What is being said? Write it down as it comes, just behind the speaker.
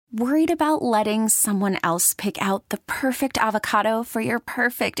Worried about letting someone else pick out the perfect avocado for your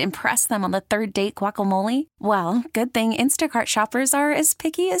perfect impress them on the third date guacamole? Well, good thing Instacart shoppers are as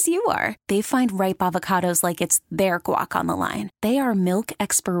picky as you are. They find ripe avocados like it's their guac on the line. They are milk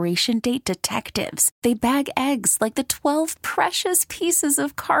expiration date detectives. They bag eggs like the 12 precious pieces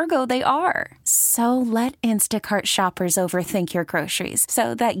of cargo they are. So let Instacart shoppers overthink your groceries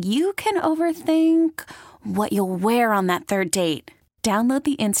so that you can overthink what you'll wear on that third date. Download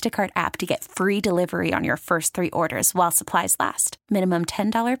the Instacart app to get free delivery on your first 3 orders while supplies last. Minimum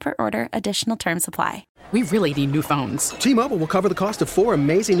 $10 per order. Additional terms apply. We really need new phones. T-Mobile will cover the cost of 4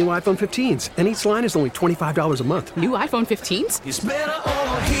 amazing new iPhone 15s, and each line is only $25 a month. New iPhone 15s? It's better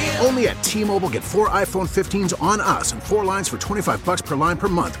over here. Only at T-Mobile, get 4 iPhone 15s on us and 4 lines for $25 per line per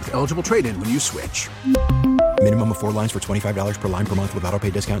month with eligible trade-in when you switch. Minimum of 4 lines for $25 per line per month with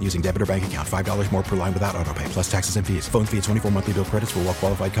autopay discount using debit or bank account. $5 more per line without autopay, plus taxes and fees. Phone fee at 24 monthly bill credits for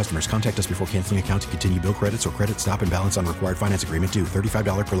well-qualified customers. Contact us before canceling account to continue bill credits or credit stop and balance on required finance agreement due.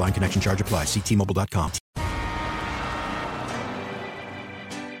 $35 per line connection charge applies. See T-Mobile.com.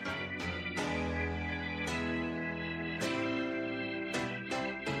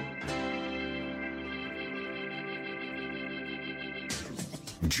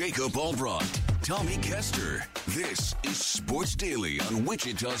 Jacob Albrocht, Tommy Kester. This is Sports Daily on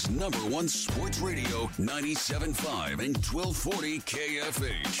Wichita's #1 sports radio, 97.5 and 1240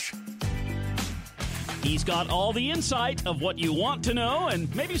 KFH. He's got all the insight of what you want to know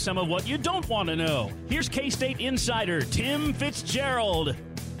and maybe some of what you don't want to know. Here's K-State insider Tim Fitzgerald.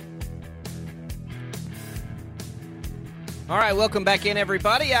 All right, welcome back in,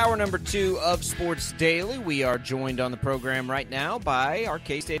 everybody. Hour number 2 of Sports Daily. We are joined on the program right now by our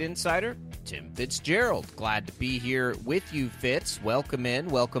K-State insider, Tim Fitzgerald. Glad to be here with you, Fitz. Welcome in.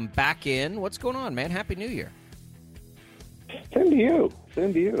 Welcome back in. What's going on, man? Happy New Year. Same to you.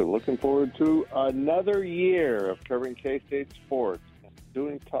 Same to you. Looking forward to another year of covering K-State sports and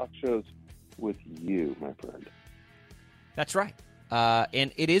doing talk shows with you, my friend. That's right.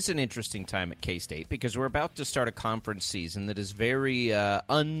 And it is an interesting time at K-State because we're about to start a conference season that is very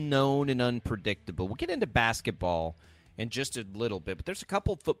unknown and unpredictable. We'll get into basketball in just a little bit, but there's a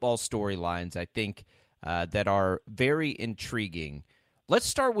couple football storylines, I think, that are very intriguing. Let's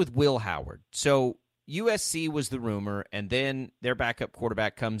start with Will Howard. So USC was the rumor, and then their backup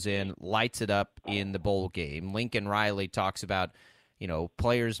quarterback comes in, lights it up in the bowl game. Lincoln Riley talks about,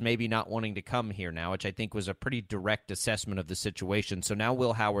 players maybe not wanting to come here now, which I think was a pretty direct assessment of the situation. So now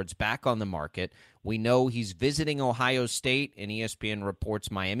Will Howard's back on the market. We know he's visiting Ohio State, and ESPN reports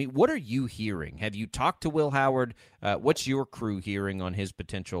Miami. What are you hearing? Have you talked to Will Howard? What's your crew hearing on his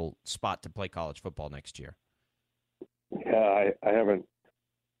potential spot to play college football next year? Yeah, I haven't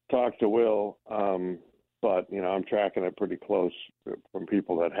talked to Will, but, I'm tracking it pretty close from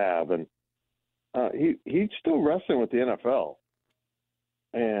people that have. And he's still wrestling with the NFL.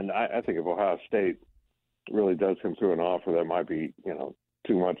 And I think if Ohio State really does come through an offer, that might be,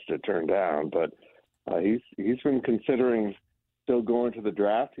 too much to turn down. But he's been considering still going to the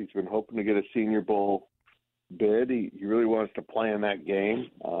draft. He's been hoping to get a Senior Bowl bid. He really wants to play in that game.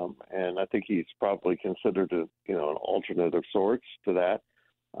 And I think he's probably considered an alternate of sorts to that.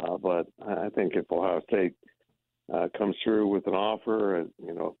 But I think if Ohio State comes through with an offer, and,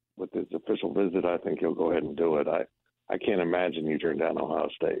 with his official visit, I think he'll go ahead and do it. I can't imagine you turn down Ohio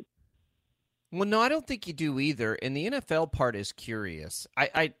State. Well, no, I don't think you do either. And the NFL part is curious.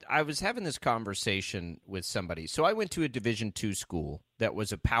 I was having this conversation with somebody. So I went to a Division II school that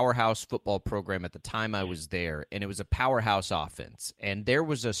was a powerhouse football program at the time I was there, and it was a powerhouse offense. And there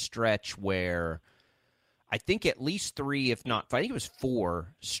was a stretch where I think at least 3, if not 5, I think it was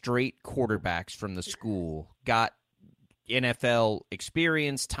 4 straight quarterbacks from the school got NFL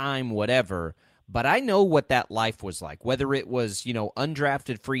experience, time, whatever. But I know what that life was like, whether it was,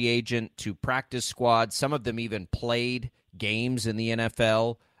 undrafted free agent to practice squad. Some of them even played games in the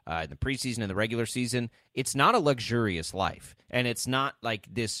NFL, in the preseason and the regular season. It's not a luxurious life, and it's not like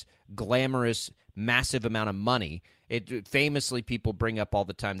this glamorous, massive amount of money. Famously, people bring up all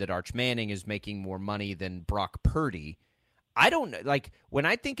the time that Arch Manning is making more money than Brock Purdy. I don't know. Like, when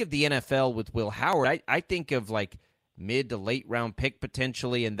I think of the NFL with Will Howard, I think of, like, mid to late round pick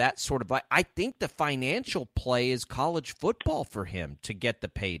potentially, and that sort of, I think the financial play is college football for him to get the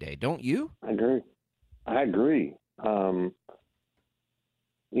payday. Don't you? I agree.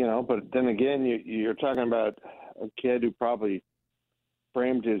 But then again, you're talking about a kid who probably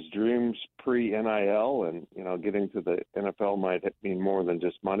framed his dreams pre-NIL, and, getting to the NFL might mean more than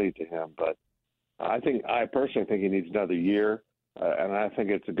just money to him. But I personally think he needs another year, and I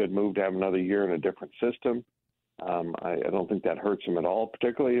think it's a good move to have another year in a different system. I don't think that hurts him at all,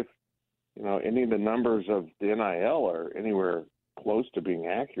 particularly if, any of the numbers of the NIL are anywhere close to being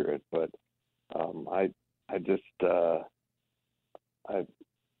accurate. But I'm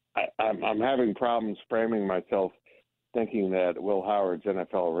having problems framing myself thinking that Will Howard's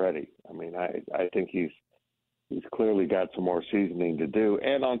NFL ready. I mean, I think he's clearly got some more seasoning to do.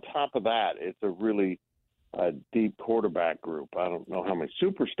 And on top of that, it's a really deep quarterback group. I don't know how many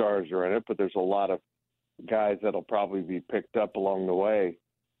superstars are in it, but there's a lot of guys that'll probably be picked up along the way,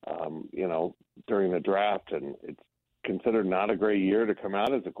 during the draft. And it's considered not a great year to come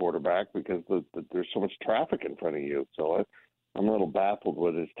out as a quarterback because there's so much traffic in front of you. So I'm a little baffled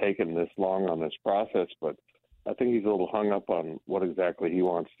with it's taken this long on this process, but I think he's a little hung up on what exactly he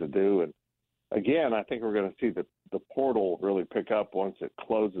wants to do. And again, I think we're going to see the portal really pick up once it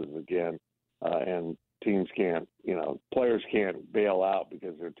closes again, and teams players can't bail out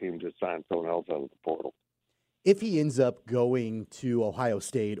because their team just signed someone else out of the portal. If he ends up going to Ohio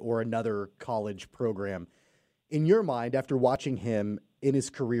State or another college program, in your mind, after watching him in his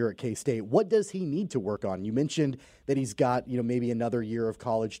career at K-State, what does he need to work on? You mentioned that he's got, maybe another year of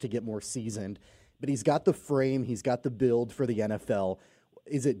college to get more seasoned, but he's got the frame, he's got the build for the NFL.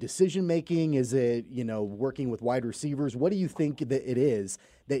 Is it decision-making? Is it, working with wide receivers? What do you think that it is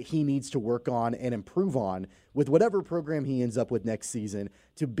that he needs to work on and improve on with whatever program he ends up with next season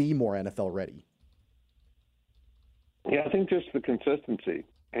to be more NFL ready? Yeah, I think just the consistency.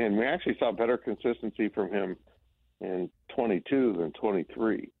 And we actually saw better consistency from him in 22 than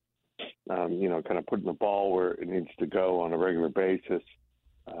 23. Kind of putting the ball where it needs to go on a regular basis.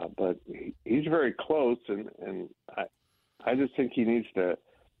 But he's very close, and I just think he needs to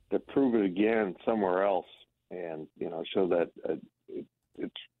prove it again somewhere else and, show that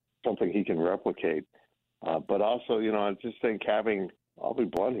it's something he can replicate. But also, I just think I'll be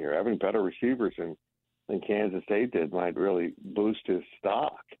blunt here, having better receivers than Kansas State did might really boost his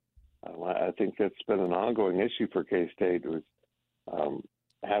stock. I think that's been an ongoing issue for K-State was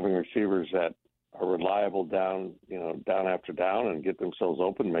having receivers that are reliable down after down and get themselves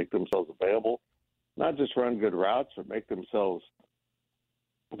open, make themselves available, not just run good routes, but make themselves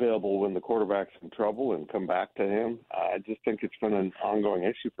available when the quarterback's in trouble and come back to him. I just think it's been an ongoing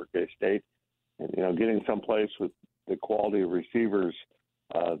issue for K-State. And, getting someplace with the quality of receivers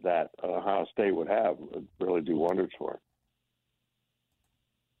that Ohio State would have would really do wonders for him.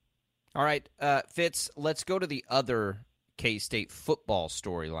 All right, Fitz, let's go to the other K-State football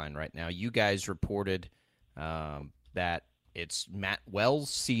storyline right now. You guys reported that it's Matt Wells'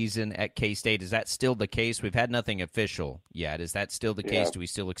 season at K-State. Is that still the case? We've had nothing official yet. Is that still the case? Do we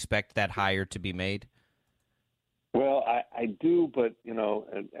still expect that hire to be made? Well, I do, but,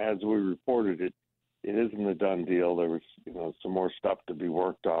 as we reported it isn't a done deal. There was, some more stuff to be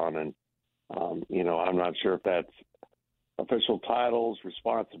worked on. And, I'm not sure if that's official titles,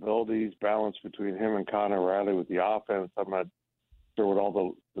 responsibilities, balance between him and Connor Riley with the offense. I'm not sure what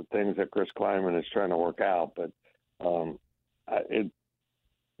all the things that Chris Kleiman is trying to work out, but it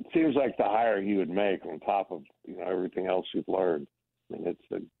seems like the hire he would make on top of, everything else you've learned. I mean,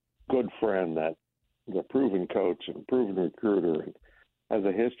 it's a good friend that is a proven coach and a proven recruiter and has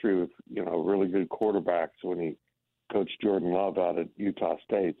a history with, really good quarterbacks when he coached Jordan Love out at Utah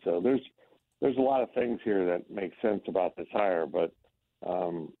State. So there's a lot of things here that make sense about this hire, but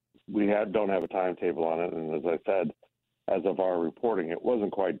we don't have a timetable on it. And as I said, as of our reporting, it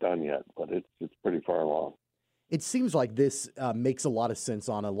wasn't quite done yet, but it's pretty far along. It seems like this makes a lot of sense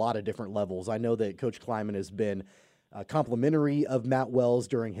on a lot of different levels. I know that Coach Kleiman has been complimentary of Matt Wells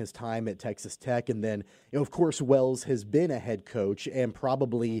during his time at Texas Tech. And then, of course, Wells has been a head coach and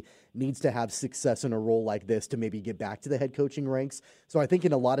probably needs to have success in a role like this to maybe get back to the head coaching ranks. So I think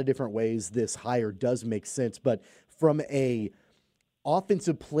in a lot of different ways, this hire does make sense. But from a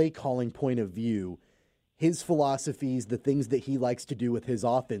offensive play calling point of view, his philosophies, the things that he likes to do with his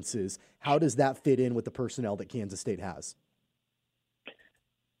offenses, how does that fit in with the personnel that Kansas State has?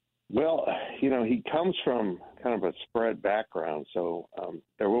 Well, he comes from kind of a spread background, so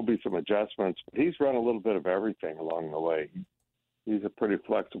there will be some adjustments. But he's run a little bit of everything along the way. He's a pretty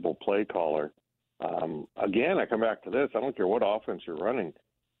flexible play caller. Again, I come back to this. I don't care what offense you're running.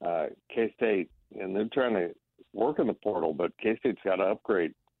 K-State, and they're trying to work in the portal, but K-State's got to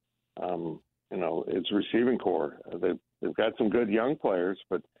upgrade, its receiving core. They've got some good young players,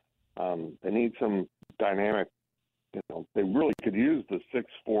 but they need some dynamic. They really could use the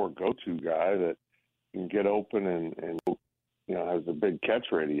 6'4" go-to guy that can get open and has a big catch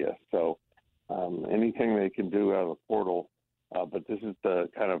radius. So anything they can do out of the portal, but this is the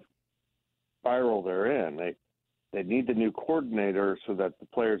kind of spiral they're in. They need the new coordinator so that the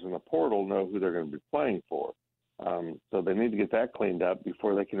players in the portal know who they're going to be playing for. So they need to get that cleaned up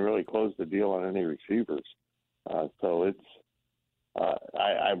before they can really close the deal on any receivers. So it's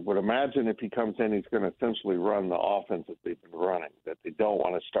I would imagine if he comes in, he's going to essentially run the offense that they've been running, that they don't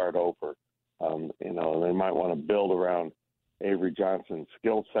want to start over. They might want to build around Avery Johnson's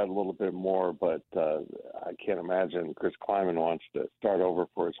skill set a little bit more, but I can't imagine Chris Kleiman wants to start over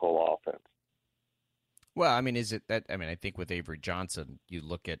for his whole offense. Well, I mean, is it that? I mean, I think with Avery Johnson, you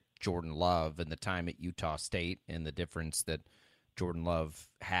look at Jordan Love and the time at Utah State and the difference that Jordan Love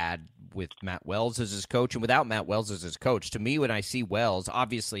had with Matt Wells as his coach and without Matt Wells as his coach. To me, when I see Wells,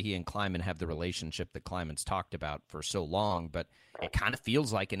 obviously he and Kleiman have the relationship that Kleiman's talked about for so long, but it kind of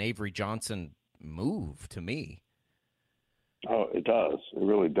feels like an Avery Johnson move to me. Oh, it does. It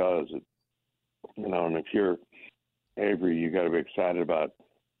really does. And if you're Avery, you got to be excited about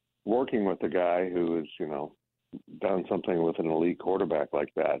working with a guy who has, done something with an elite quarterback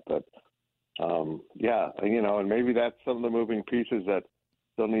like that. But, and maybe that's some of the moving pieces that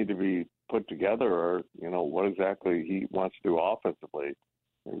still need to be put together or, what exactly he wants to do offensively.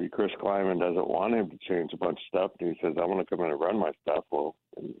 Maybe Chris Kleiman doesn't want him to change a bunch of stuff, and he says, I want to come in and run my stuff. Well,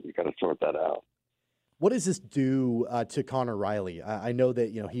 you got to sort that out. What does this do to Connor Riley? I know that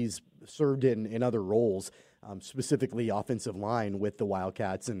he's served in other roles, specifically offensive line with the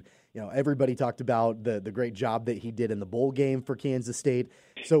Wildcats, and everybody talked about the great job that he did in the bowl game for Kansas State.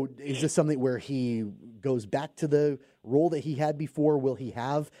 So is this something where he goes back to the role that he had before? Will he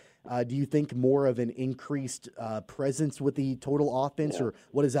have, do you think, more of an increased presence with the total offense, or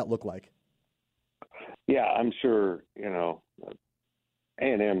what does that look like? Yeah, I'm sure.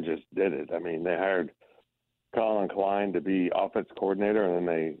 A&M just did it. I mean, they hired Colin Klein to be offense coordinator, and then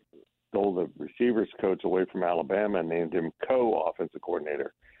they stole the receivers coach away from Alabama and named him co-offensive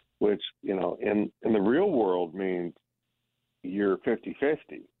coordinator, which, in the real world means you're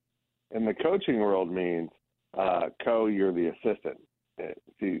 50-50. In the coaching world means you're the assistant.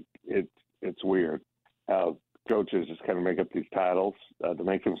 It's weird how coaches just kind of make up these titles to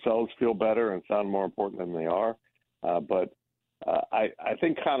make themselves feel better and sound more important than they are. But I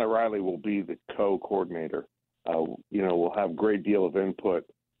think Connor Riley will be the co-coordinator. We'll have a great deal of input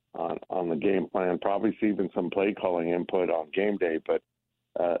on the game plan, probably see even some play calling input on game day. But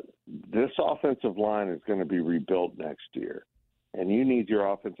this offensive line is going to be rebuilt next year, and you need your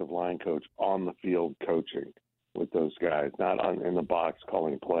offensive line coach on the field coaching with those guys, not in the box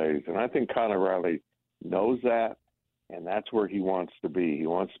calling plays. And I think Connor Riley knows that, and that's where he wants to be. He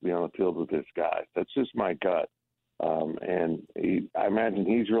wants to be on the field with his guys. That's just my gut. I imagine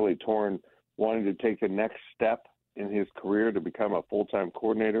he's really torn, wanting to take the next step in his career to become a full-time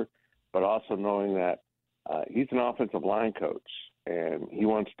coordinator, but also knowing that he's an offensive line coach, and he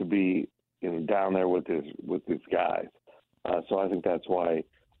wants to be down there with his guys. So I think that's why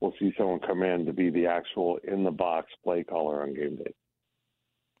we'll see someone come in to be the actual in-the-box play caller on game day.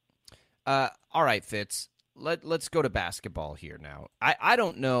 All right, Fitz. Let's go to basketball here now. I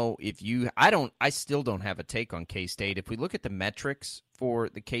don't know if I still don't have a take on K-State. If we look at the metrics for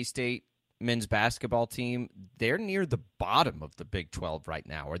the K-State men's basketball team, they're near the bottom of the Big 12 right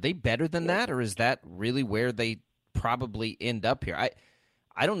now. Are they better than that, or is that really where they probably end up here?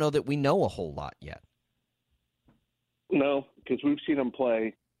 I don't know that we know a whole lot yet. No, because we've seen them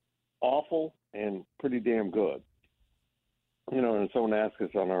play awful and pretty damn good. And someone asked us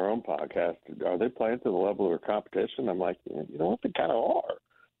on our own podcast, are they playing to the level of their competition? I'm like, you know what, they kind of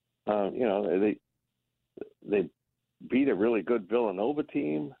are. They beat a really good Villanova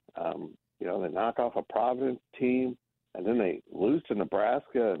team. They knock off a Providence team, and then they lose to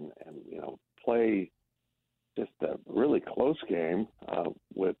Nebraska and play just a really close game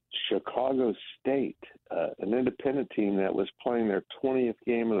with Chicago State, an independent team that was playing their 20th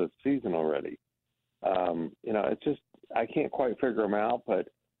game of the season already. It's just, I can't quite figure them out, but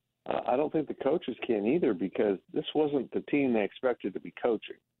I don't think the coaches can either, because this wasn't the team they expected to be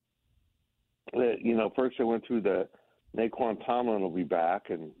coaching. First they went through the Naquan Tomlin will be back,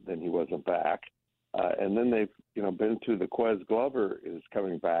 and then he wasn't back. And then they've, been through the Quez Glover is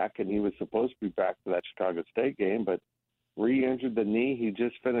coming back, and he was supposed to be back for that Chicago State game, but re-injured the knee. He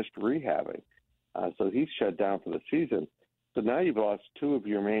just finished rehabbing. So he's shut down for the season. So now you've lost two of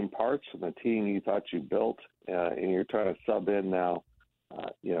your main parts from the team you thought you built, and you're trying to sub in now,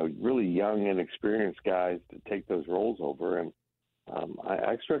 really young, inexperienced guys to take those roles over. And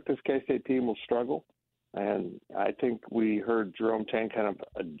I expect this K-State team will struggle. And I think we heard Jerome Tang kind of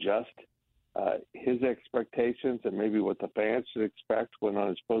adjust his expectations and maybe what the fans should expect when on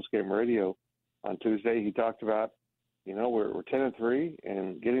his post-game radio on Tuesday he talked about, we're 10-3,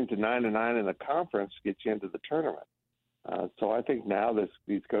 and getting to 9-9 in the conference gets you into the tournament. So I think now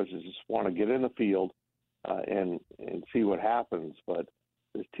these coaches just want to get in the field and see what happens. But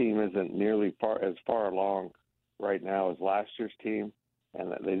this team isn't nearly as far along right now as last year's team,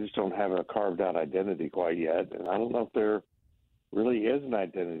 and they just don't have a carved-out identity quite yet. And I don't know if there really is an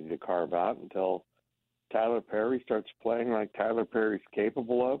identity to carve out until Tyler Perry starts playing like Tyler Perry's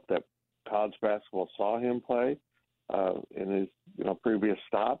capable of, that college basketball saw him play in his previous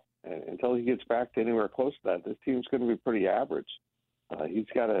stop. And until he gets back to anywhere close to that, this team's going to be pretty average. He's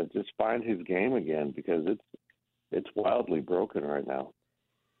got to just find his game again, because it's wildly broken right now.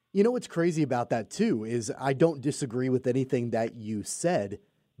 You know what's crazy about that too is I don't disagree with anything that you said,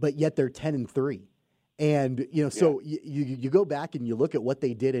 but yet they're 10-3. And, so you go back and you look at what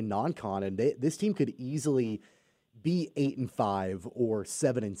they did in non-con, and this team could easily be 8-5 or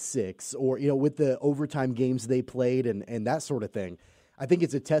 7-6, or, with the overtime games they played and that sort of thing. I think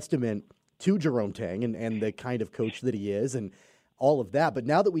it's a testament to Jerome Tang and the kind of coach that he is and all of that. But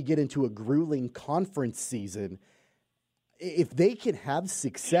now that we get into a grueling conference season, if they can have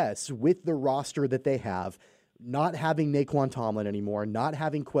success with the roster that they have, not having Naquan Tomlin anymore, not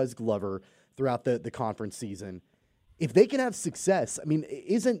having Quez Glover throughout the conference season, if they can have success, I mean,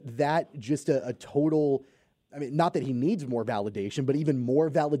 isn't that just a total, I mean, not that he needs more validation, but even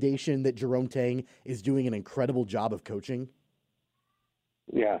more validation that Jerome Tang is doing an incredible job of coaching?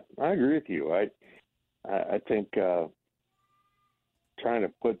 Yeah, I agree with you. I think trying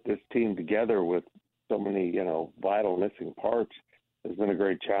to put this team together with so many, vital missing parts has been a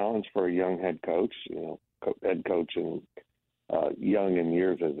great challenge for a young head coach, head coach and young in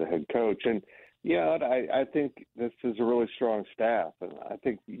years as a head coach. And, I think this is a really strong staff. And I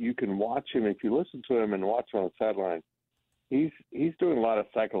think you can watch him, if you listen to him and watch him on the sideline, he's doing a lot of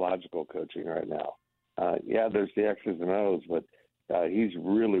psychological coaching right now. There's the X's and O's, but he's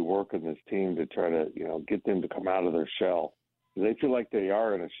really working this team to try to, get them to come out of their shell. They feel like they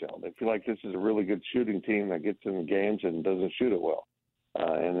are in a shell. They feel like this is a really good shooting team that gets in the games and doesn't shoot it well.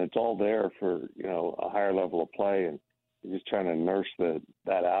 And it's all there for, a higher level of play, and you're just trying to nurse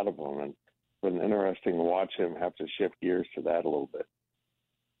that out of them. And it's been interesting to watch him have to shift gears to that a little bit.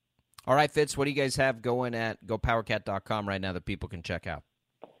 All right, Fitz, what do you guys have going at gopowercat.com right now that people can check out?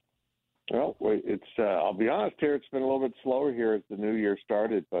 Well, it's I'll be honest here, it's been a little bit slower here as the new year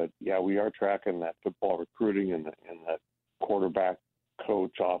started, but we are tracking that football recruiting and that quarterback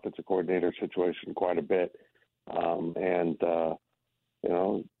coach, offensive coordinator situation quite a bit.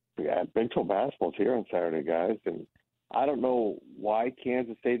 Big 12 basketball's here on Saturday, guys, and I don't know why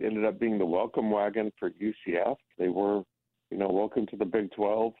Kansas State ended up being the welcome wagon for UCF. They were, welcome to the Big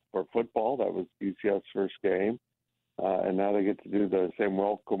 12 for football. That was UCF's first game. And now they get to do the same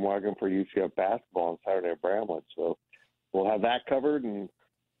welcome wagon for UCF basketball on Saturday at Bramlett. So we'll have that covered, and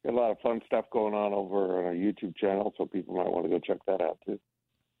got a lot of fun stuff going on over on our YouTube channel, so people might want to go check that out too.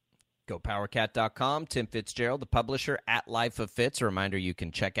 GoPowerCat.com. Tim Fitzgerald, the publisher at Life of Fitz. A reminder, you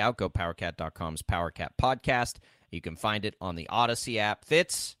can check out GoPowerCat.com's PowerCat podcast. You can find it on the Odyssey app.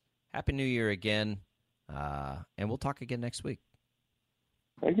 Fitz, Happy New Year again, and we'll talk again next week.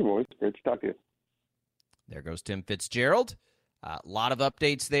 Thank you, boys. Great to talk to you. There goes Tim Fitzgerald. A lot of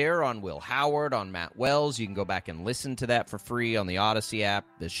updates there on Will Howard, on Matt Wells. You can go back and listen to that for free on the Odyssey app.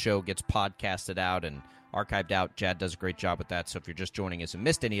 This show gets podcasted out and archived out. Jad does a great job with that, so if you're just joining us and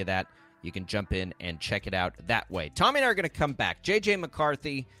missed any of that, you can jump in and check it out that way. Tommy and I are going to come back. J.J.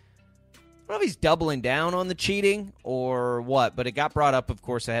 McCarthy, I don't know if he's doubling down on the cheating or what, but it got brought up, of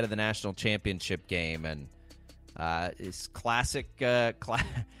course, ahead of the national championship game, and it's classic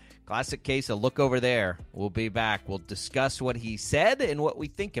case of look over there. We'll be back. We'll discuss what he said and what we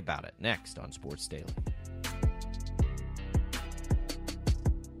think about it next on Sports Daily.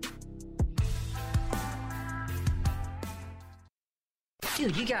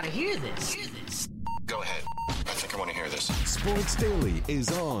 Dude, you gotta hear this. Go ahead. I think I want to hear this. Sports Daily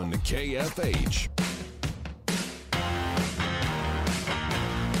is on KFH.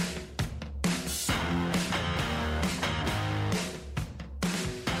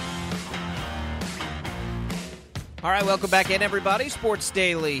 All right, welcome back in, everybody. Sports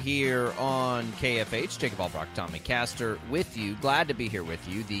Daily here on KFH. Jacob Albrock, Tommy Castor with you. Glad to be here with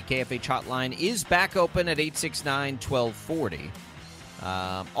you. The KFH hotline is back open at 869-1240.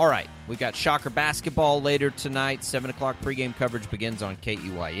 All right, we got Shocker basketball later tonight. 7 o'clock pregame coverage begins on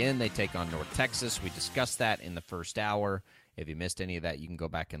KEYN. They take on North Texas. We discussed that in the first hour. If you missed any of that, you can go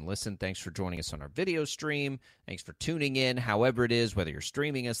back and listen. Thanks for joining us on our video stream. Thanks for tuning in, however it is, whether you're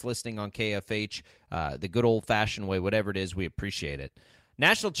streaming us, listening on KFH, the good old-fashioned way, whatever it is, we appreciate it.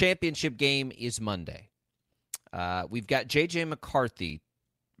 National championship game is Monday. We've got J.J. McCarthy.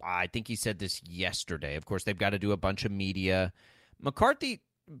 I think he said this yesterday. Of course, they've got to do a bunch of media. McCarthy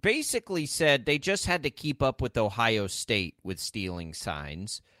basically said they just had to keep up with Ohio State with stealing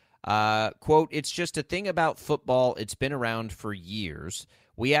signs. Quote, "It's just a thing about football. It's been around for years.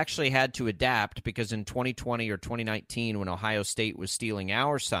 We actually had to adapt because in 2020 or 2019, when Ohio State was stealing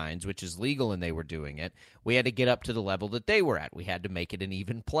our signs, which is legal and they were doing it, we had to get up to the level that they were at. We had to make it an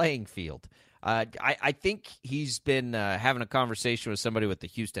even playing field." I think he's been having a conversation with somebody with the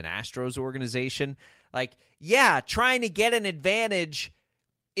Houston Astros organization. Like, yeah, trying to get an advantage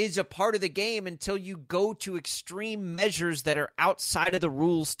is a part of the game until you go to extreme measures that are outside of the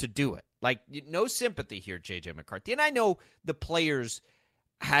rules to do it. Like, no sympathy here, J.J. McCarthy. And I know the players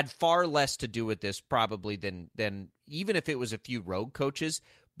had far less to do with this probably than even if it was a few rogue coaches.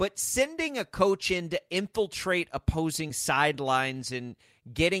 But sending a coach in to infiltrate opposing sidelines and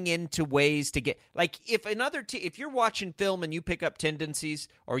getting into ways to get – like if if you're watching film and you pick up tendencies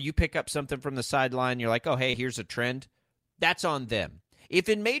or you pick up something from the sideline, you're like, oh, hey, here's a trend, that's on them. If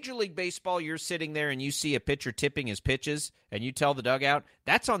in Major League Baseball you're sitting there and you see a pitcher tipping his pitches and you tell the dugout,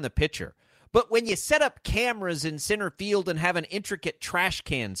 that's on the pitcher. But when you set up cameras in center field and have an intricate trash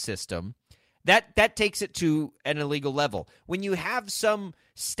can system, that takes it to an illegal level. When you have some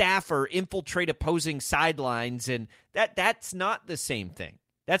staffer infiltrate opposing sidelines, and that's not the same thing.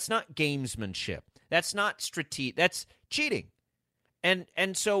 That's not gamesmanship. That's not strategic. That's cheating. And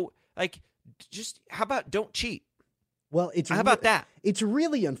so, like, just how about don't cheat? Well, how about that? It's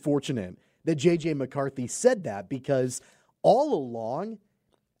really unfortunate that J.J. McCarthy said that because all along,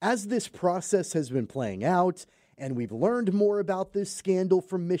 as this process has been playing out and we've learned more about this scandal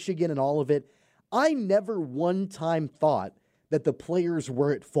from Michigan and all of it, I never one time thought that the players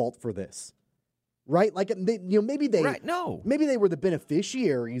were at fault for this. Right? Like, maybe they were the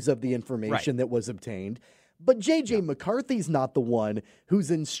beneficiaries of the information that was obtained. But J.J. McCarthy's not the one who's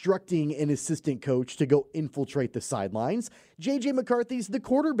instructing an assistant coach to go infiltrate the sidelines. J.J. McCarthy's the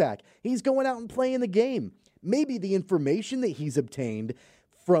quarterback. He's going out and playing the game. Maybe the information that he's obtained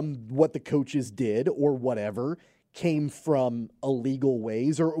from what the coaches did or whatever came from illegal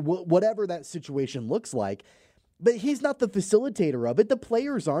ways or whatever that situation looks like. But he's not the facilitator of it. The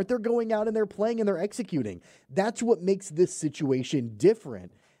players aren't. They're going out and they're playing and they're executing. That's what makes this situation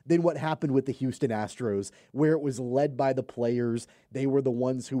different than what happened with the Houston Astros, where it was led by the players. They were the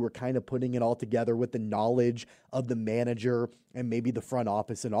ones who were kind of putting it all together with the knowledge of the manager and maybe the front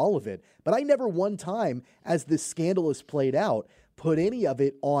office and all of it. But I never one time, as this scandal has played out, put any of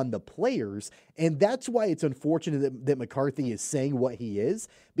it on the players. And that's why it's unfortunate that McCarthy is saying what he is,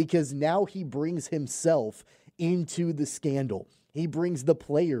 because now he brings himself into the scandal. He brings the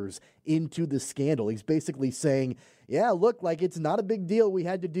players into the scandal. He's basically saying, yeah, look, like it's not a big deal. We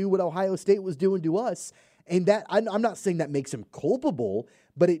had to do what Ohio State was doing to us. And that I'm not saying that makes him culpable,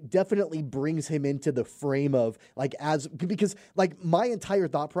 but it definitely brings him into the frame of because my entire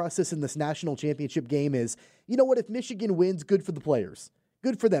thought process in this national championship game is, you know what, if Michigan wins, good for the players.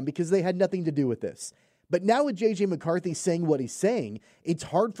 Good for them because they had nothing to do with this. But now with J.J. McCarthy saying what he's saying, it's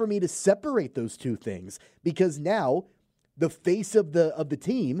hard for me to separate those two things because now the face of the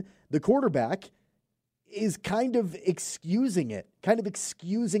team, the quarterback, is kind of excusing it, kind of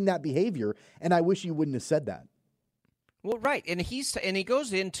excusing that behavior, and I wish he wouldn't have said that. Well, right, and he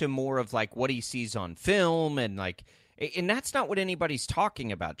goes into more of like what he sees on film and that's not what anybody's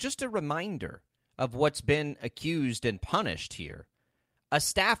talking about. Just a reminder of what's been accused and punished here. A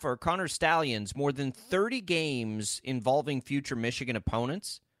staffer, Connor Stalions, more than 30 games involving future Michigan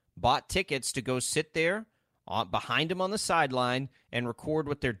opponents, bought tickets to go sit there behind him on the sideline and record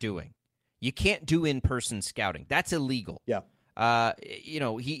what they're doing. You can't do in-person scouting. That's illegal. Yeah.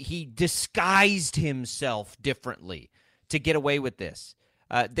 He disguised himself differently to get away with this.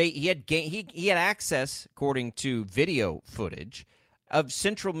 He had access, according to video footage, of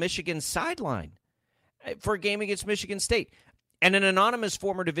Central Michigan's sideline for a game against Michigan State. And an anonymous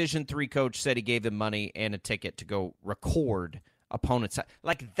former Division III coach said he gave them money and a ticket to go record opponents.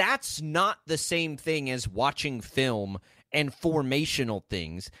 Like, that's not the same thing as watching film and formational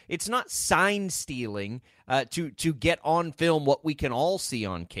things. It's not sign stealing to get on film what we can all see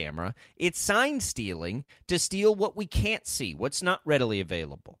on camera. It's sign stealing to steal what we can't see, what's not readily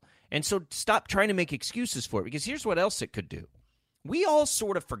available. And so stop trying to make excuses for it, because here's what else it could do. We all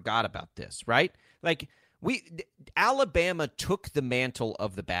sort of forgot about this, right? Like, Alabama took the mantle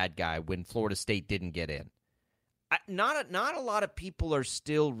of the bad guy when Florida State didn't get in. Not a lot of people are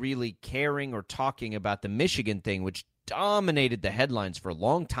still really caring or talking about the Michigan thing, which dominated the headlines for a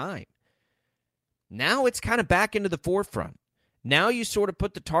long time. Now it's kind of back into the forefront. Now you sort of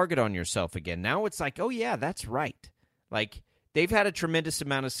put the target on yourself again. Now it's like, oh yeah, that's right. Like, they've had a tremendous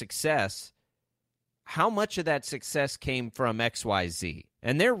amount of success. how much of that success came from XYZ?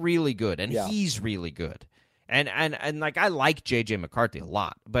 And they're really good, and he's really good. And like, I like J.J. McCarthy a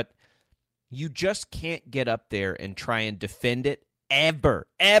lot, but you just can't get up there and try and defend it ever.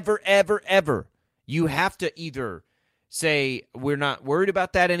 You have to either say, we're not worried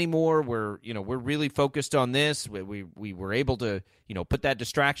about that anymore. We're really focused on this. We were able to, put that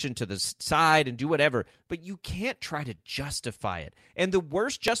distraction to the side and do whatever. But you can't try to justify it. And the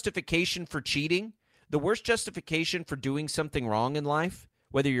worst justification for cheating, the worst justification for doing something wrong in life,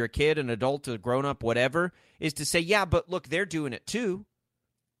 whether you're a kid, an adult, a grown-up, whatever, is to say, yeah, but look, they're doing it too.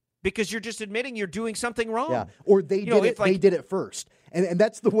 Because you're just admitting you're doing something wrong. Yeah, or they did it. They did it first, and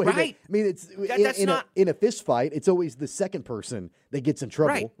that's the way. Right. I mean, it's in a fist fight. It's always the second person that gets in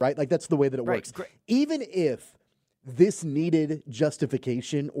trouble, right? Like, that's the way that it works. Even if this needed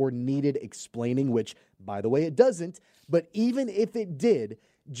justification or needed explaining, which, by the way, it doesn't. But even if it did,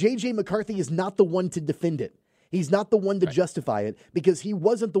 J.J. McCarthy is not the one to defend it. He's not the one to justify it because he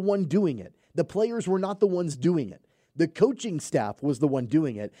wasn't the one doing it. The players were not the ones doing it. The coaching staff was the one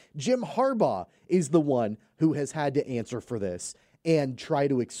doing it. Jim Harbaugh is the one who has had to answer for this and try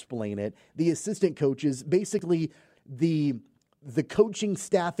to explain it. The assistant coaches, basically the coaching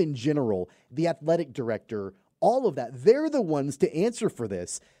staff in general, the athletic director, all of that, they're the ones to answer for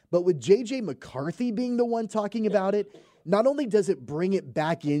this. But with J.J. McCarthy being the one talking about it, not only does it bring it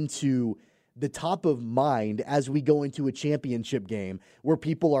back into the top of mind as we go into a championship game where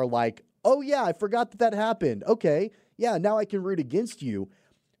people are like, oh, yeah, I forgot that happened. Okay, yeah, now I can root against you.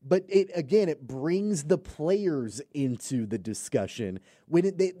 But it brings the players into the discussion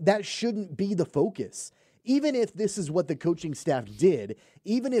when that shouldn't be the focus. Even if this is what the coaching staff did,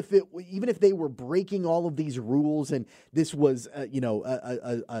 even if they were breaking all of these rules and this was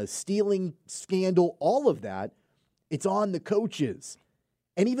a stealing scandal, all of that, it's on the coaches.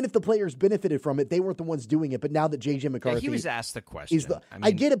 And even if the players benefited from it, they weren't the ones doing it. But now that J.J. McCarthy he was asked the question.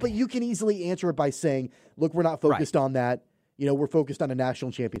 I get it, but you can easily answer it by saying, look, we're not focused on that. We're focused on a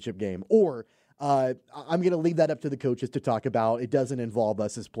national championship game. Or I'm going to leave that up to the coaches to talk about. It doesn't involve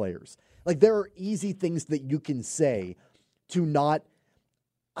us as players. Like, there are easy things that you can say to not,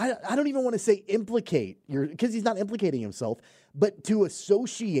 I don't even want to say implicate, because he's not implicating himself, but to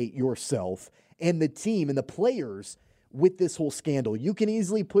associate yourself and the team and the players with this whole scandal. You can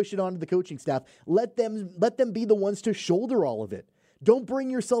easily push it onto the coaching staff. Let them be the ones to shoulder all of it. Don't bring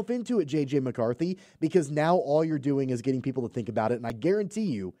yourself into it, J.J. McCarthy, because now all you're doing is getting people to think about it. And I guarantee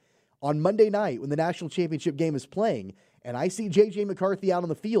you, on Monday night when the national championship game is playing and I see J.J. McCarthy out on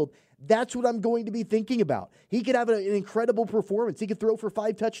the field, that's what I'm going to be thinking about. He could have an incredible performance. He could throw for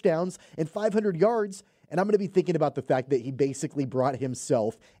 5 touchdowns and 500 yards, and I'm going to be thinking about the fact that he basically brought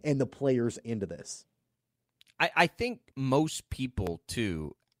himself and the players into this. I think most people,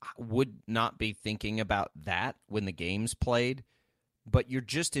 too, would not be thinking about that when the game's played, but you're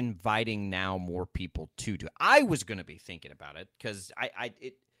just inviting now more people to do it. I was going to be thinking about it because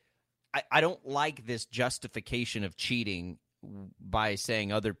I don't like this justification of cheating by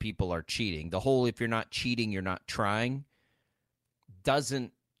saying other people are cheating. The whole if you're not cheating, you're not trying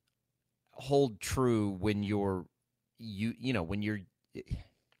doesn't hold true when you're I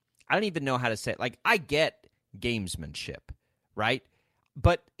don't even know how to say it. Like, I get gamesmanship, right?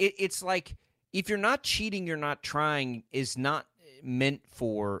 But it's like, if you're not cheating, you're not trying is not meant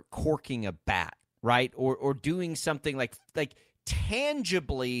for corking a bat, right? Or doing something like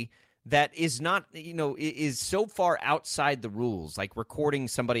tangibly that is not, is so far outside the rules, like recording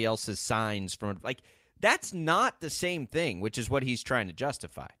somebody else's signs from, like, that's not the same thing, which is what he's trying to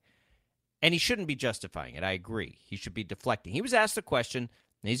justify. And he shouldn't be justifying it. I agree. He should be deflecting. He was asked a question.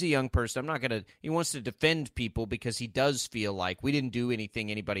 He's a young person. He wants to defend people because he does feel like we didn't do anything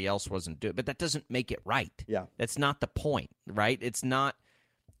anybody else wasn't doing. But that doesn't make it right. Yeah. That's not the point, right? It's not.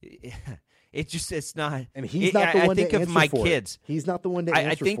 It's not. And he's not the one to answer for it. I think of my kids. He's not the one to answer for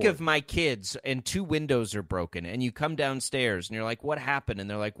it. I think of my kids and 2 windows are broken and you come downstairs and you're like, what happened? And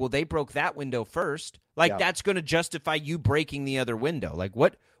they're like, well, they broke that window first. Like, that's going to justify you breaking the other window. Like,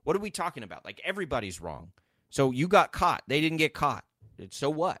 what are we talking about? Like, everybody's wrong. So you got caught. They didn't get caught.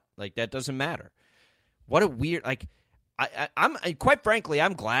 So what? Like, that doesn't matter. What a weird, like, I'm quite frankly,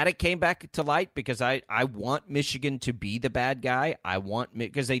 I'm glad it came back to light because I want Michigan to be the bad guy.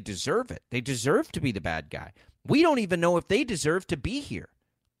 Because they deserve it. They deserve to be the bad guy. We don't even know if they deserve to be here,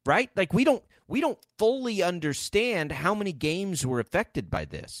 right? Like, we don't fully understand how many games were affected by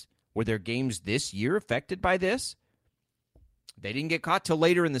this. Were there games this year affected by this? They didn't get caught till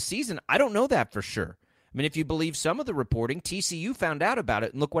later in the season. I don't know that for sure. I mean, if you believe some of the reporting, TCU found out about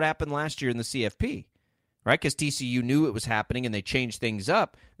it, and look what happened last year in the CFP, right? Because TCU knew it was happening, and they changed things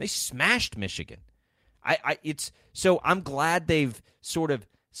up. They smashed Michigan. I'm glad they've sort of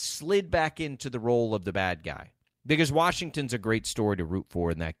slid back into the role of the bad guy, because Washington's a great story to root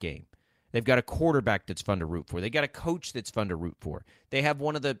for in that game. They've got a quarterback that's fun to root for. They got a coach that's fun to root for. They have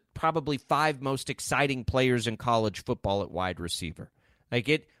one of the probably 5 most exciting players in college football at wide receiver.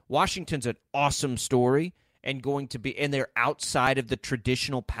 Washington's an awesome story and they're outside of the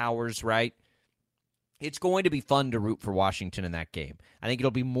traditional powers, right? It's going to be fun to root for Washington in that game. I think it'll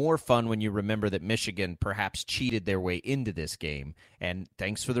be more fun when you remember that Michigan perhaps cheated their way into this game. And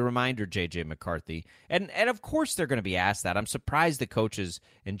thanks for the reminder, J.J. McCarthy. And of course they're going to be asked that. I'm surprised the coaches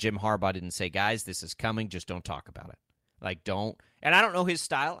and Jim Harbaugh didn't say, guys, this is coming, just don't talk about it. Don't. And I don't know his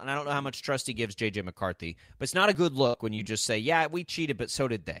style, and I don't know how much trust he gives J.J. McCarthy, but it's not a good look when you just say, yeah, we cheated, but so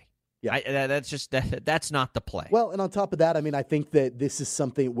did they. Yeah, that's not the play. Well, and on top of that, I think that this is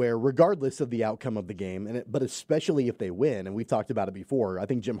something where, regardless of the outcome of the game, but especially if they win, and we've talked about it before, I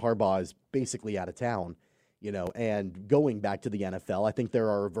think Jim Harbaugh is basically out of town, and going back to the NFL. I think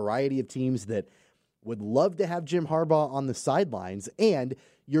there are a variety of teams that would love to have Jim Harbaugh on the sidelines, and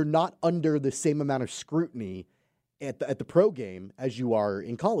you're not under the same amount of scrutiny at the pro game as you are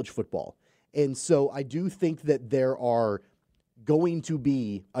in college football. And so I do think that there are going to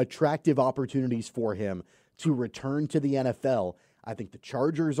be attractive opportunities for him to return to the NFL. I think the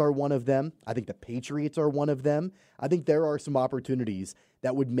Chargers are one of them. I think the Patriots are one of them. I think there are some opportunities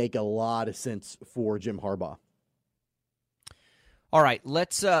that would make a lot of sense for Jim Harbaugh. All right,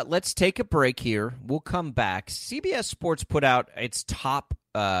 let's take a break here. We'll come back. CBS Sports put out its top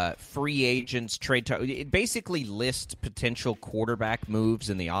free agents it basically lists potential quarterback moves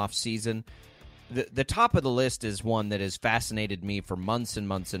in the offseason. The top of the list is one that has fascinated me for months and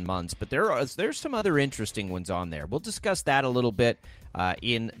months and months, but there's some other interesting ones on there. We'll discuss that a little bit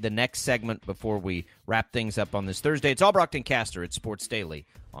in the next segment before we wrap things up on this Thursday. It's Albrocht and Caster at Sports Daily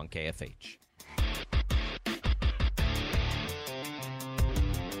on KFH.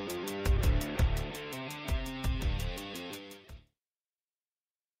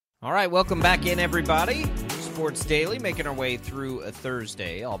 All right, welcome back in, everybody. Sports Daily, making our way through a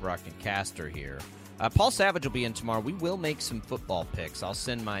Thursday. Albrocht and Caster here. Paul Savage will be in tomorrow. We will make some football picks. I'll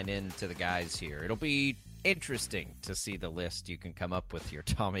send mine in to the guys here. It'll be interesting to see the list you can come up with here,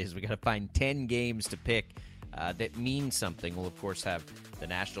 Tommy, as we got to find 10 games to pick that mean something. We'll, of course, have the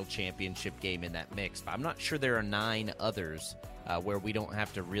national championship game in that mix, but I'm not sure there are 9 others where we don't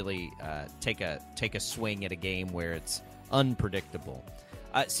have to really take a swing at a game where it's unpredictable.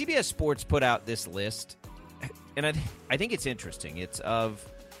 CBS Sports put out this list, and I think it's interesting. It's of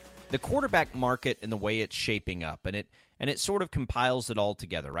the quarterback market and the way it's shaping up, and it sort of compiles it all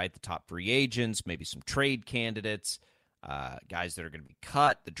together, right? The top free agents, maybe some trade candidates, guys that are going to be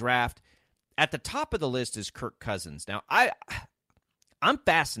cut, the draft. At the top of the list is Kirk Cousins. Now, I'm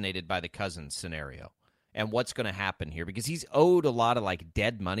fascinated by the Cousins scenario and what's going to happen here, because he's owed a lot of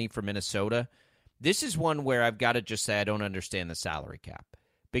dead money for Minnesota. This is one where I've got to just say I don't understand the salary cap.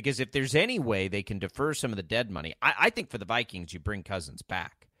 Because if there's any way they can defer some of the dead money, I think for the Vikings, you bring Cousins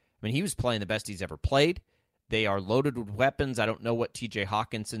back. I mean, he was playing the best he's ever played. They are loaded with weapons. I don't know what T.J.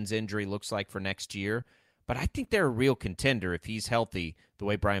 Hawkinson's injury looks like for next year, but I think they're a real contender if he's healthy, the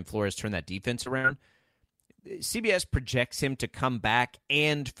way Brian Flores turned that defense around. CBS projects him to come back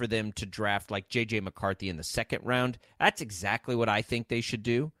and for them to draft J.J. McCarthy in the second round. That's exactly what I think they should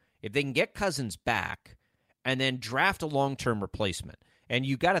do. If they can get Cousins back and then draft a long-term replacement. And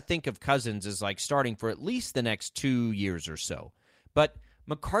you got to think of Cousins as starting for at least the next 2 years or so. But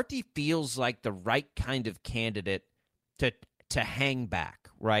McCarthy feels like the right kind of candidate to hang back,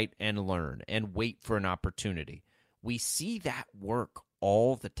 right, and learn and wait for an opportunity. We see that work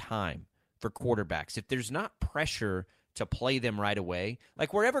all the time for quarterbacks. If there's not pressure to play them right away,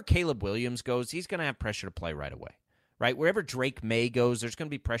 wherever Caleb Williams goes, he's going to have pressure to play right away, right? Wherever Drake May goes, there's going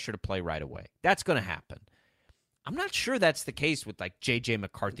to be pressure to play right away. That's going to happen. I'm not sure that's the case with J.J.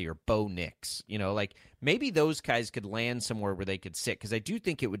 McCarthy or Bo Nix. Maybe those guys could land somewhere where they could sit, because I do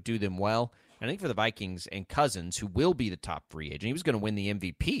think it would do them well. And I think for the Vikings and Cousins, who will be the top free agent, he was going to win the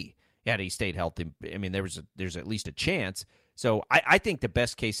MVP had he stayed healthy. I mean, there's at least a chance. So I think the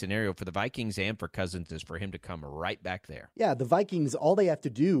best case scenario for the Vikings and for Cousins is for him to come right back there. Yeah, the Vikings, all they have to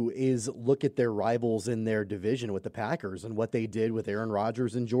do is look at their rivals in their division with the Packers and what they did with Aaron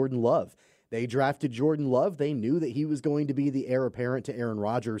Rodgers and Jordan Love. They drafted Jordan Love. They knew that he was going to be the heir apparent to Aaron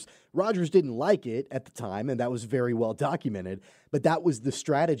Rodgers. Rodgers didn't like it at the time, and that was very well documented. But that was the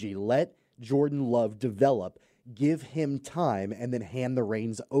strategy. Let Jordan Love develop, give him time, and then hand the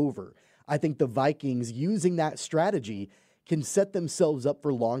reins over. I think the Vikings, using that strategy, can set themselves up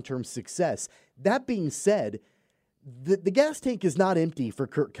for long-term success. That being said, the gas tank is not empty for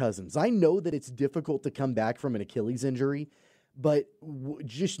Kirk Cousins. I know that it's difficult to come back from an Achilles injury, but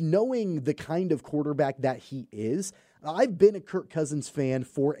just knowing the kind of quarterback that he is, I've been a Kirk Cousins fan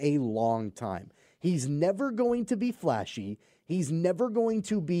for a long time. He's never going to be flashy. He's never going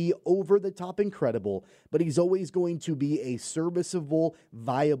to be over the top incredible, but he's always going to be a serviceable,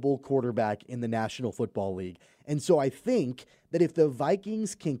 viable quarterback in the National Football League. And so I think that if the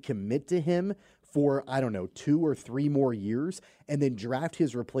Vikings can commit to him for, 2 or 3 more years and then draft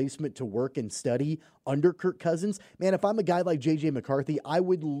his replacement to work and study under Kirk Cousins, man, if I'm a guy like J.J. McCarthy, I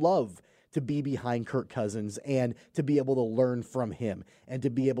would love to be behind Kirk Cousins and to be able to learn from him and to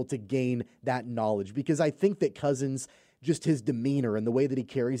be able to gain that knowledge. Because I think that Cousins, just his demeanor and the way that he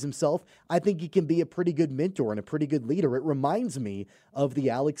carries himself, I think he can be a pretty good mentor and a pretty good leader. It reminds me of the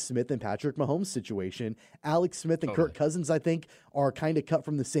Alex Smith and Patrick Mahomes situation. Alex Smith and Kirk Cousins, I think, are kind of cut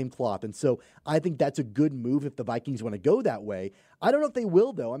from the same cloth. And so I think that's a good move if the Vikings want to go that way. I don't know if they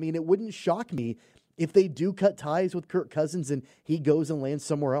will, though. I mean, it wouldn't shock me if they do cut ties with Kirk Cousins and he goes and lands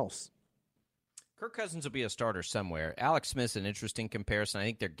somewhere else. Kirk Cousins will be a starter somewhere. Alex Smith's an interesting comparison. I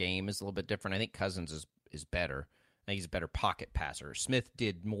think their game is a little bit different. I think Cousins is better. I think he's a better pocket passer. Smith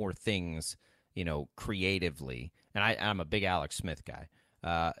did more things, creatively. And I'm a big Alex Smith guy.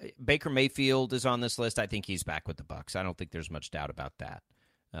 Baker Mayfield is on this list. I think he's back with the Bucs. I don't think there's much doubt about that.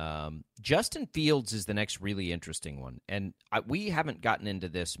 Justin Fields is the next really interesting one. And we haven't gotten into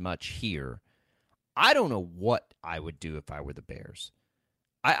this much here. I don't know what I would do if I were the Bears.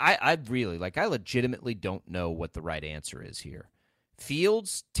 I legitimately don't know what the right answer is here.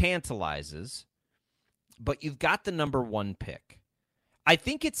 Fields tantalizes, but you've got the number 1 pick. I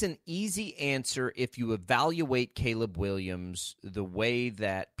think it's an easy answer if you evaluate Caleb Williams the way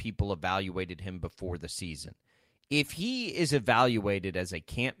that people evaluated him before the season. If he is evaluated as a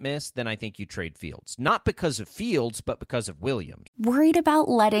can't miss, then I think you trade Fields. Not because of Fields, but because of Williams. Worried about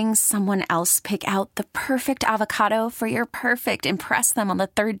letting someone else pick out the perfect avocado for your perfect impress them on the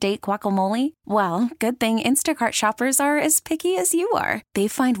third date guacamole? Well, good thing Instacart shoppers are as picky as you are. They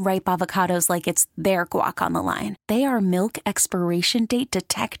find ripe avocados like it's their guac on the line. They are milk expiration date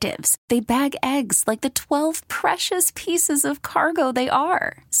detectives. They bag eggs like the 12 precious pieces of cargo they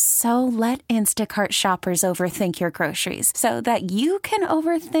are. So let Instacart shoppers overthink your groceries so that you can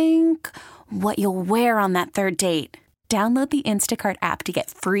overthink what you'll wear on that third date. Download the Instacart app to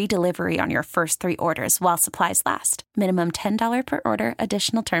get free delivery on your first 3 orders while supplies last. Minimum $10 per order.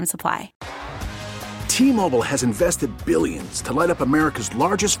 Additional terms apply. T-Mobile has invested billions to light up America's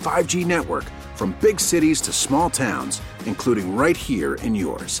largest 5G network, from big cities to small towns, including right here in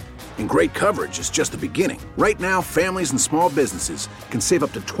yours. And great coverage is just the beginning. Right now, families and small businesses can save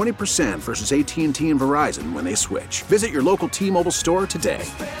up to 20% versus AT&T and Verizon when they switch. Visit your local T-Mobile store today.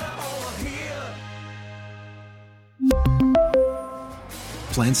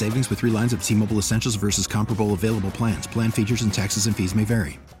 Plan savings with 3 lines of T-Mobile Essentials versus comparable available plans. Plan features and taxes and fees may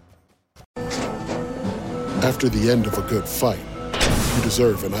vary. After the end of a good fight, you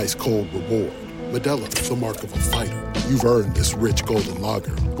deserve an ice-cold reward. Modelo, the mark of a fighter. You've earned this rich golden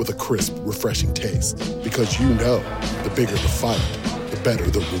lager with a crisp, refreshing taste. Because you know, the bigger the fight, the better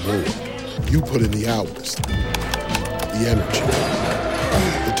the reward. You put in the hours, the energy,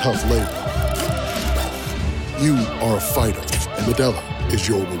 the tough labor. You are a fighter, and Modelo is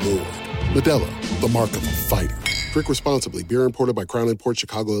your reward. Modelo, the mark of a fighter. Drink responsibly. Beer imported by Crown Imports,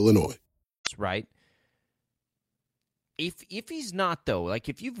 Chicago, Illinois. Right. If he's not, though, like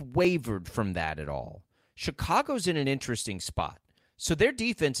if you've wavered from that at all, Chicago's in an interesting spot. So their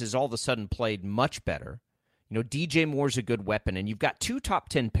defense has all of a sudden played much better. DJ Moore's a good weapon, and you've got 2 top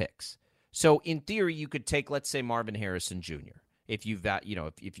 10 picks. So in theory, you could take, let's say, Marvin Harrison Jr. If you've got,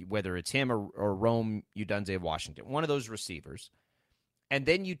 if you, whether it's him or Rome Udunze of Washington, one of those receivers, and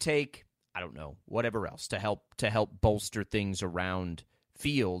then you take, I don't know, whatever else to help bolster things around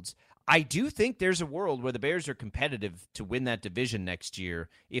Fields. I do think there's a world where the Bears are competitive to win that division next year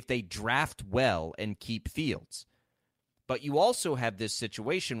if they draft well and keep Fields. But you also have this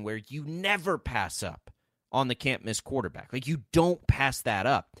situation where you never pass up on the can't-miss quarterback. Like, you don't pass that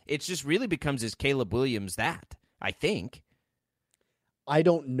up. It just really becomes, is Caleb Williams that, I think. I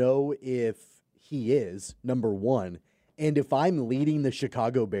don't know if he is, number one. And if I'm leading the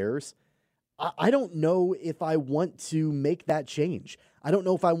Chicago Bears, I don't know if I want to make that change. I don't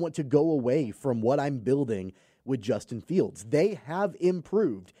know if I want to go away from what I'm building with Justin Fields. They have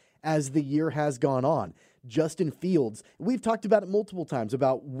improved as the year has gone on. Justin Fields, we've talked about it multiple times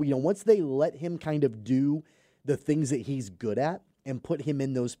about, once they let him kind of do the things that he's good at and put him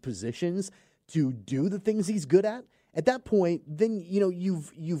in those positions to do the things he's good at at that point, then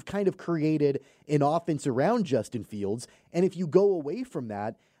you've kind of created an offense around Justin Fields, and if you go away from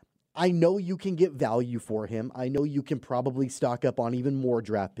that, I know you can get value for him. I know you can probably stock up on even more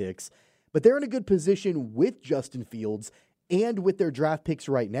draft picks, but they're in a good position with Justin Fields and with their draft picks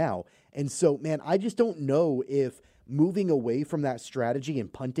right now. And so, man, I just don't know if moving away from that strategy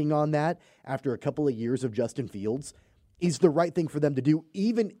and punting on that after a couple of years of Justin Fields is the right thing for them to do,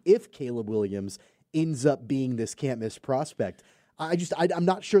 even if Caleb Williams ends up being this can't-miss prospect. I'm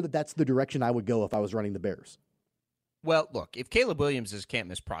not sure that that's the direction I would go if I was running the Bears. Well, look, if Caleb Williams is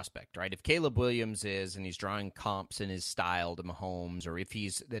can't-miss prospect, right? If Caleb Williams is, and he's drawing comps in his style to Mahomes, or if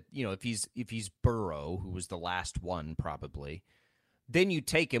he's Burrow, who was the last one probably, then you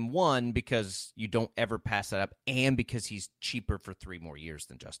take him, one, because you don't ever pass that up, and because he's cheaper for 3 more years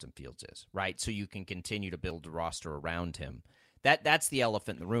than Justin Fields is, right? So you can continue to build a roster around him. That's the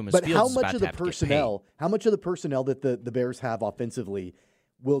elephant in the room. But how much of the personnel that the Bears have offensively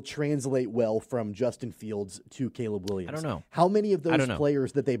will translate well from Justin Fields to Caleb Williams? I don't know. How many of those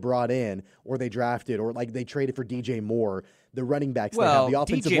players that they brought in or they drafted or like they traded for DJ Moore, the running backs they have, the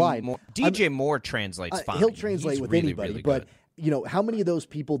offensive line? DJ Moore translates fine. He'll translate with really, anybody, really but how many of those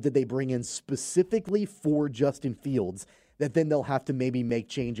people did they bring in specifically for Justin Fields that then they'll have to maybe make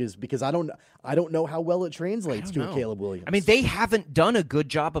changes, because I don't know how well it translates to a Caleb Williams. I mean, they haven't done a good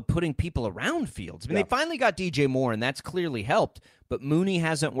job of putting people around Fields. I mean, they finally got DJ Moore, and that's clearly helped, but Mooney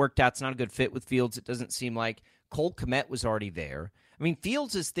hasn't worked out. It's not a good fit with Fields, it doesn't seem like. Cole Kmet was already there. I mean,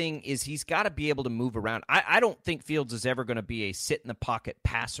 Fields' thing is he's got to be able to move around. I don't think Fields is ever going to be a sit-in-the-pocket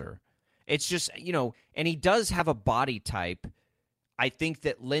passer. It's just, and he does have a body type, I think,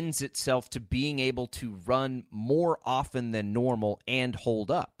 that lends itself to being able to run more often than normal and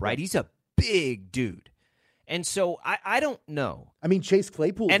hold up, right? He's a big dude. And so I don't know. I mean, Chase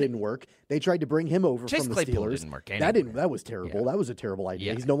Claypool didn't work. They tried to bring him over from the Claypool Steelers. Didn't work anywhere. That was terrible. Yeah. That was a terrible idea.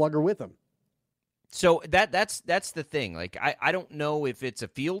 Yeah. He's no longer with them. So that's the thing. Like, I don't know if it's a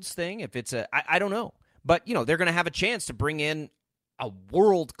Fields thing, if it's I don't know. But, they're going to have a chance to bring in a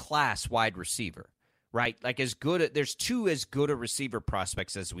world-class wide receiver. Right? Like there's 2 as good a receiver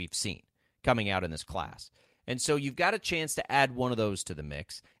prospects as we've seen coming out in this class. And so you've got a chance to add one of those to the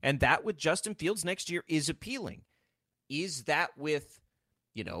mix. And that with Justin Fields next year is appealing. Is that with,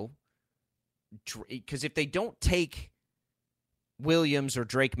 because if they don't take Williams or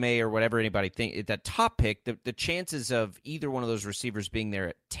Drake May or whatever anybody think, that top pick, the chances of either one of those receivers being there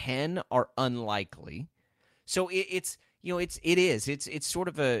at 10 are unlikely. So it's sort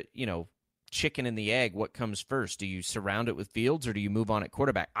of a, chicken and the egg. What comes first? Do you surround it with Fields or do you move on at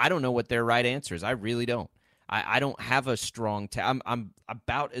quarterback? I don't know what their right answer is. I really don't. I don't have a strong I'm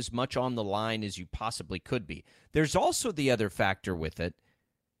about as much on the line as you possibly could be. There's also the other factor with it.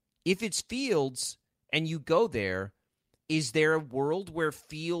 If it's Fields and you go there, is there a world where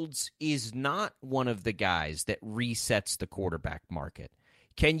Fields is not one of the guys that resets the quarterback market?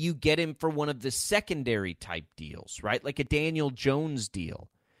 Can you get him for one of the secondary type deals, right? Like a Daniel Jones deal?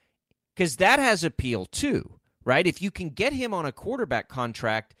 Because that has appeal too, right? If you can get him on a quarterback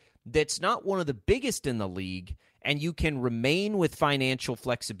contract that's not one of the biggest in the league and you can remain with financial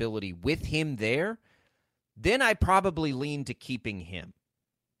flexibility with him there, then I probably lean to keeping him.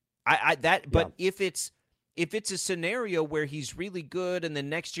 But if it's a scenario where he's really good and then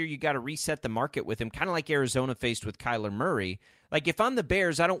next year you got to reset the market with him, kind of like Arizona faced with Kyler Murray, like if I'm the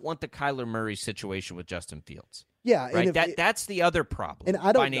Bears, I don't want the Kyler Murray situation with Justin Fields. Yeah, right. That's the other problem. And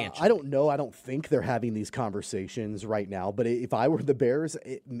I don't know. I don't think they're having these conversations right now. But if I were the Bears,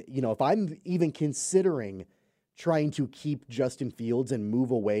 if I'm even considering trying to keep Justin Fields and move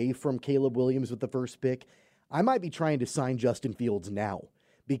away from Caleb Williams with the first pick, I might be trying to sign Justin Fields now,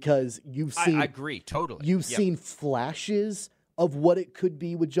 because you've seen. I agree totally. You've seen flashes of what it could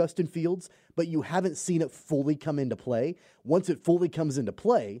be with Justin Fields, but you haven't seen it fully come into play. Once it fully comes into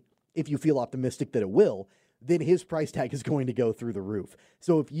play, if you feel optimistic that it will, then his price tag is going to go through the roof.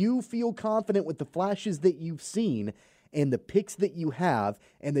 So if you feel confident with the flashes that you've seen and the picks that you have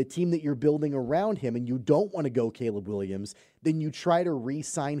and the team that you're building around him, and you don't want to go Caleb Williams, then you try to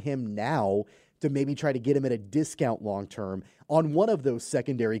re-sign him now to maybe try to get him at a discount long-term on one of those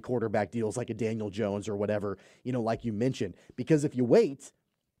secondary quarterback deals like a Daniel Jones or whatever, like you mentioned. Because if you wait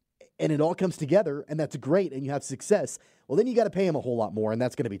and it all comes together and that's great and you have success, well, then you got to pay him a whole lot more, and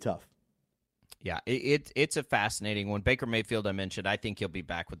that's going to be tough. Yeah, it's a fascinating one. Baker Mayfield, I mentioned, I think he'll be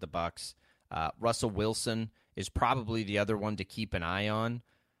back with the Bucs. Russell Wilson is probably the other one to keep an eye on.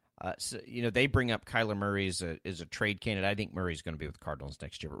 They bring up Kyler Murray as a trade candidate. I think Murray's going to be with the Cardinals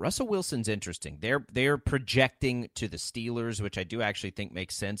next year. But Russell Wilson's interesting. They're projecting to the Steelers, which I do actually think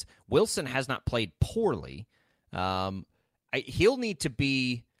makes sense. Wilson has not played poorly. He'll need to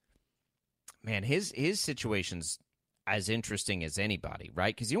be, man, his situation's as interesting as anybody,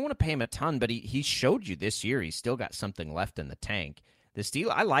 right? Because you don't want to pay him a ton, but he showed you this year he's still got something left in the tank. The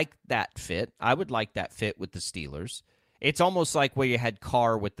Steelers, I like that fit. I would like that fit with the Steelers. It's almost like where you had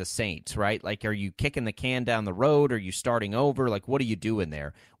Carr with the Saints, right? Like, are you kicking the can down the road? Are you starting over? Like, what are you doing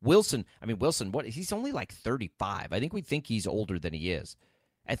there? Wilson, what? He's only like 35. I think we think he's older than he is.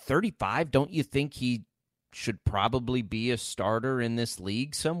 At 35, don't you think he should probably be a starter in this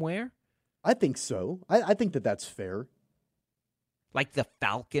league somewhere? I think so. I think that's fair. Like the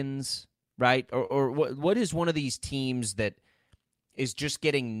Falcons, right? Or what is one of these teams that is just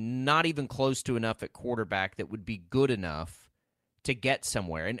getting not even close to enough at quarterback that would be good enough to get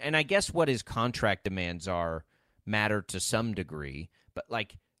somewhere? And I guess what his contract demands matter to some degree, but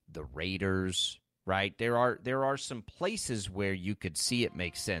like the Raiders, right? There are some places where you could see it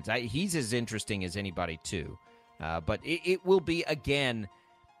make sense. He's as interesting as anybody too. But it will be, again,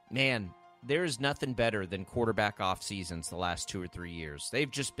 man, there is nothing better than quarterback off seasons the last 2 or 3 years.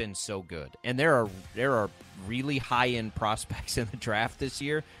 They've just been so good. And there are really high-end prospects in the draft this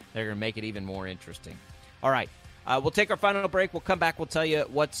year. They're going to make it even more interesting. All right, we'll take our final break. We'll come back. We'll tell you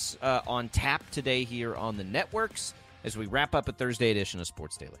what's on tap today here on the networks as we wrap up a Thursday edition of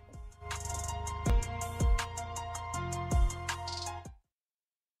Sports Daily.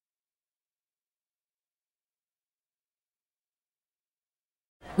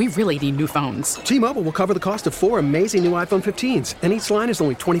 We really need new phones. T-Mobile will cover the cost of 4 amazing new iPhone 15s, and each line is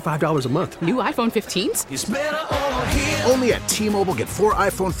only $25 a month. New iPhone 15s? It's better over here. Only at T-Mobile, get 4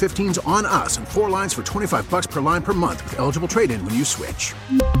 iPhone 15s on us and 4 lines for $25 per line per month with eligible trade-in when you switch.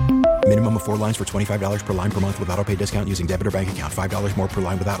 Minimum of 4 lines for $25 per line per month with autopay discount using debit or bank account. $5 more per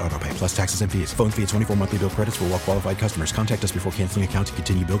line without autopay, plus taxes and fees. Phone fee at 24 monthly bill credits for well-qualified customers. Contact us before canceling account to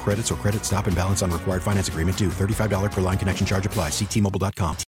continue bill credits or credit stop and balance on required finance agreement due. $35 per line connection charge applies. See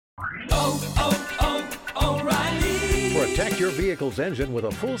T-Mobile.com. O'Reilly. Protect your vehicle's engine with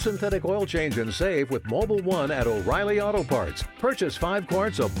a full synthetic oil change and save with Mobile One at O'Reilly Auto Parts. Purchase 5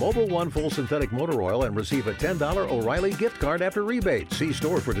 quarts of Mobile One full synthetic motor oil and receive a $10 O'Reilly gift card after rebate. See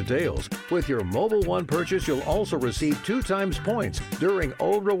store for details. With your Mobile One purchase, you'll also receive 2 times points during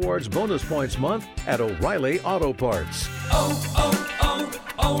O Rewards Bonus Points Month at O'Reilly Auto Parts.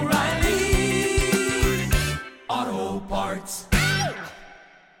 O'Reilly Auto Parts.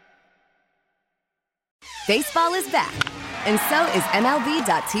 Baseball is back, and so is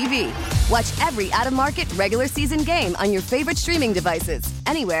MLB.tv. Watch every out-of-market regular season game on your favorite streaming devices,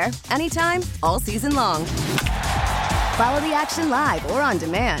 anywhere, anytime, all season long. Follow the action live or on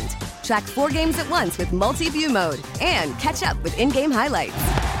demand. Track 4 games at once with multi-view mode and catch up with in-game highlights.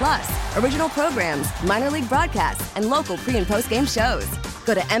 Plus, original programs, minor league broadcasts, and local pre- and post-game shows.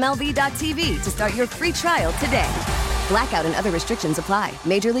 Go to MLB.tv to start your free trial today. Blackout and other restrictions apply.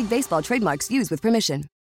 Major League Baseball trademarks used with permission.